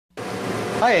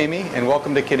Hi Amy, and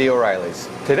welcome to Kitty O'Reilly's.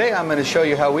 Today I'm going to show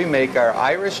you how we make our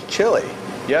Irish chili.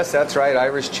 Yes, that's right,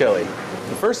 Irish chili.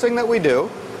 The first thing that we do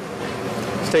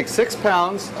is take 6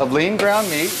 pounds of lean ground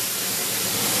meat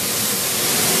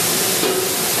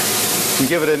and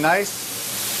give it a nice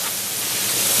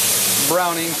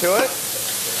browning to it.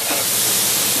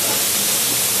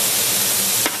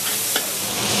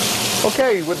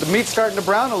 Okay, with the meat starting to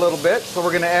brown a little bit, so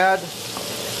we're going to add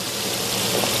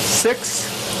 6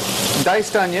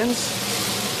 diced onions,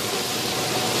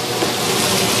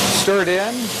 stir it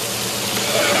in,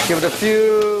 give it a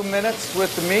few minutes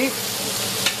with the meat.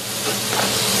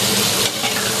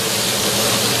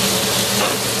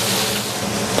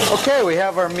 Okay, we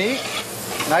have our meat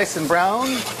nice and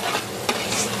brown,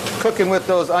 cooking with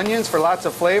those onions for lots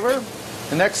of flavor.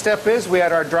 The next step is we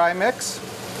add our dry mix,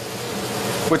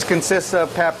 which consists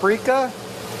of paprika,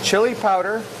 chili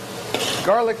powder,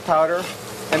 garlic powder,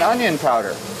 and onion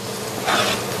powder.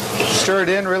 Stir it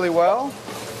in really well.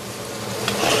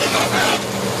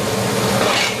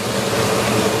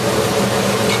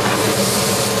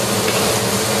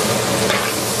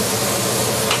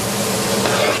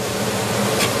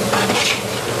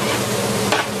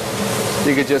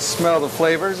 You could just smell the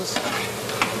flavors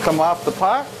come off the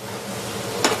pot.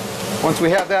 Once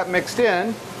we have that mixed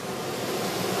in,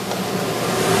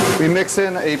 we mix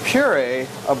in a puree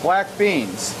of black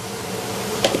beans.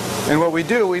 And what we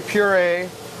do, we puree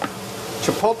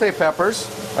chipotle peppers,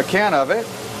 a can of it,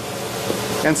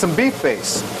 and some beef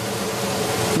base.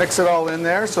 Mix it all in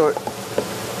there so it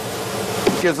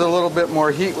gives it a little bit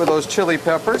more heat with those chili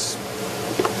peppers.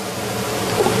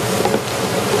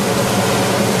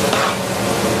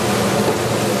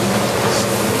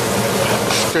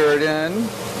 Stir it in.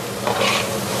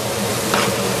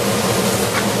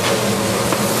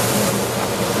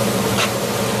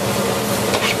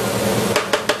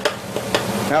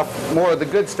 Now, more of the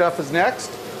good stuff is next.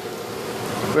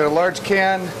 We have a large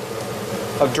can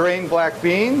of drained black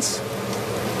beans,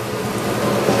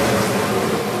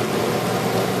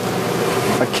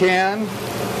 a can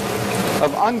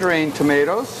of undrained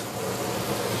tomatoes.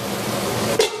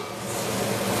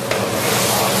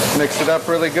 Mix it up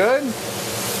really good.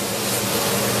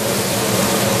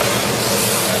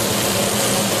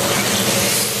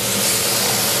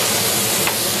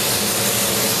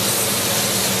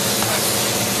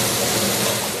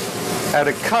 Add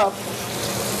a cup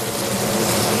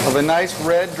of a nice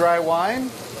red dry wine.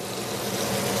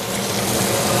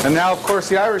 And now, of course,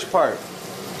 the Irish part.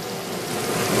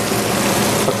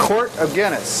 A quart of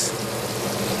Guinness.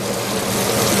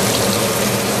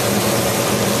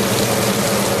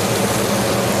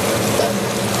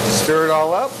 Stir it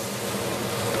all up.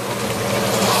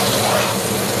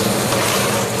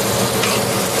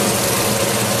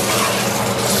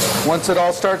 Once it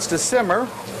all starts to simmer,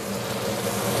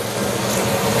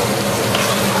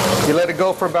 you let it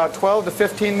go for about 12 to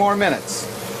 15 more minutes.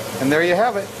 And there you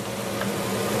have it.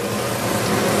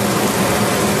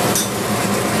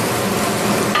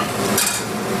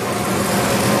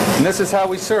 And this is how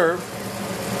we serve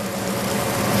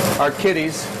our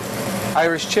Kitty's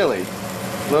Irish chili.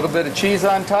 A little bit of cheese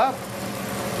on top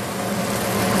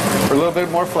for a little bit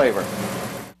more flavor.